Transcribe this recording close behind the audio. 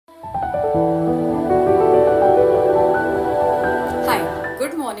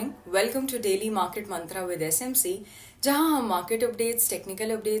Welcome to daily market Mantra with SMC, जहां हम market updates,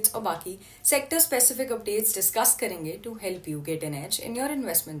 technical updates और बाकी सेक्टर स्पेसिफिक अपडेट्स डिस्कस करेंगे to help you get an as in your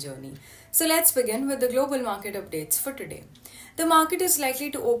investment journey. So let's begin with the global market updates for today. The market is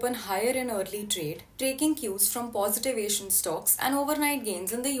likely to open higher in early trade, taking cues from positive Asian stocks and overnight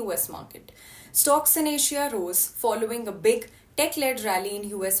gains in the US market. Stocks in Asia rose following a big tech-led rally in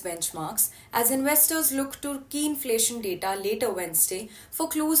US benchmarks as investors look to key inflation data later Wednesday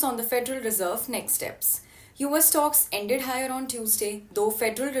for clues on the Federal Reserve next steps. US stocks ended higher on Tuesday, though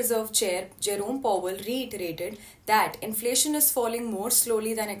Federal Reserve Chair Jerome Powell reiterated that inflation is falling more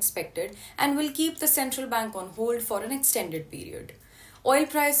slowly than expected and will keep the central bank on hold for an extended period. Oil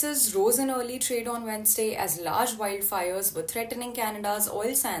prices rose in early trade on Wednesday as large wildfires were threatening Canada's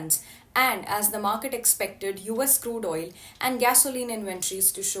oil sands and as the market expected US crude oil and gasoline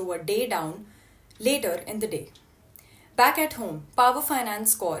inventories to show a day down later in the day. Back at home, Power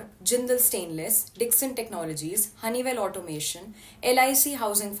Finance Corp, Jindal Stainless, Dixon Technologies, Honeywell Automation, LIC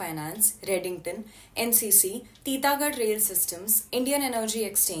Housing Finance, Redington, NCC, Titagarh Rail Systems, Indian Energy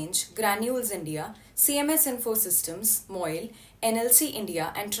Exchange, Granules India, CMS Info Systems, MOIL, NLC India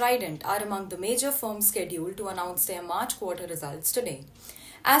and Trident are among the major firms scheduled to announce their March quarter results today.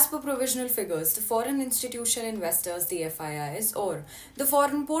 As per provisional figures, the foreign institutional investors, the FIIs, or the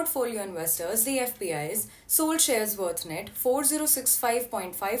foreign portfolio investors, the FPIs, sold shares worth net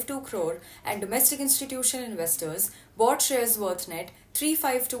 4065.52 crore and domestic institutional investors bought shares worth net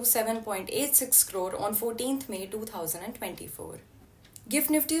 3527.86 crore on 14th May 2024.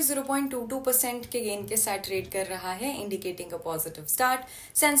 Gift Nifty 0.22% के gain के साथ trade कर रहा है, indicating a positive start.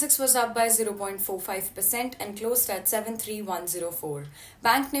 Sensex was up by 0.45% and closed eight 73104.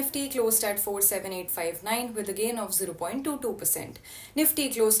 Bank Nifty closed eight 47859 with a gain of 0.22%. Nifty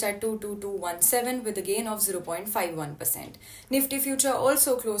closed eight 22217 with a gain of 0.51%. Nifty future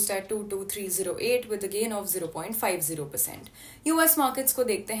also closed eight 22308 with a gain of 0.50%. US markets को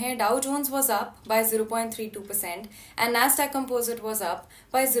देखते हैं. Dow Jones was up by 0.32% and Nasdaq composite was up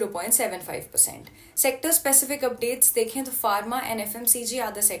by 0.75%. Sector specific updates देखें तो pharma and FMCG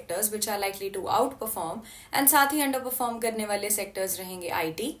are the sectors which are likely to outperform and साथ ही underperform करने वाले sectors रहेंगे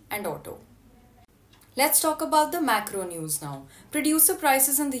IT and auto. Let's talk about the macro news now. Producer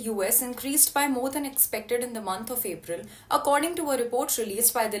prices in the US increased by more than expected in the month of April, according to a report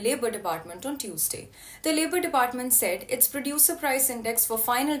released by the Labor Department on Tuesday. The Labor Department said its producer price index for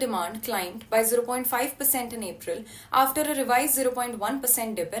final demand climbed by 0.5% in April after a revised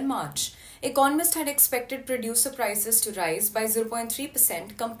 0.1% dip in March. Economists had expected producer prices to rise by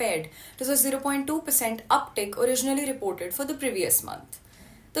 0.3% compared to the 0.2% uptick originally reported for the previous month.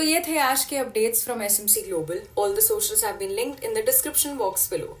 तो ये थे आज के updates from SMC global. All the socials have been linked in the description box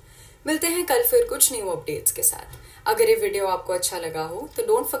below. मिलते हैं कल फिर कुछ न्यू अपडेट्स के साथ. अगर ये वीडियो आपको अच्छा लगा हो तो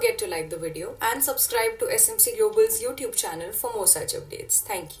don't forget to like the video and subscribe to SMC Global's YouTube channel for more such updates.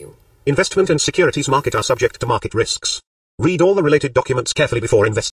 Thank you. Investment and securities market are subject to market risks. Read all the related documents carefully before investing.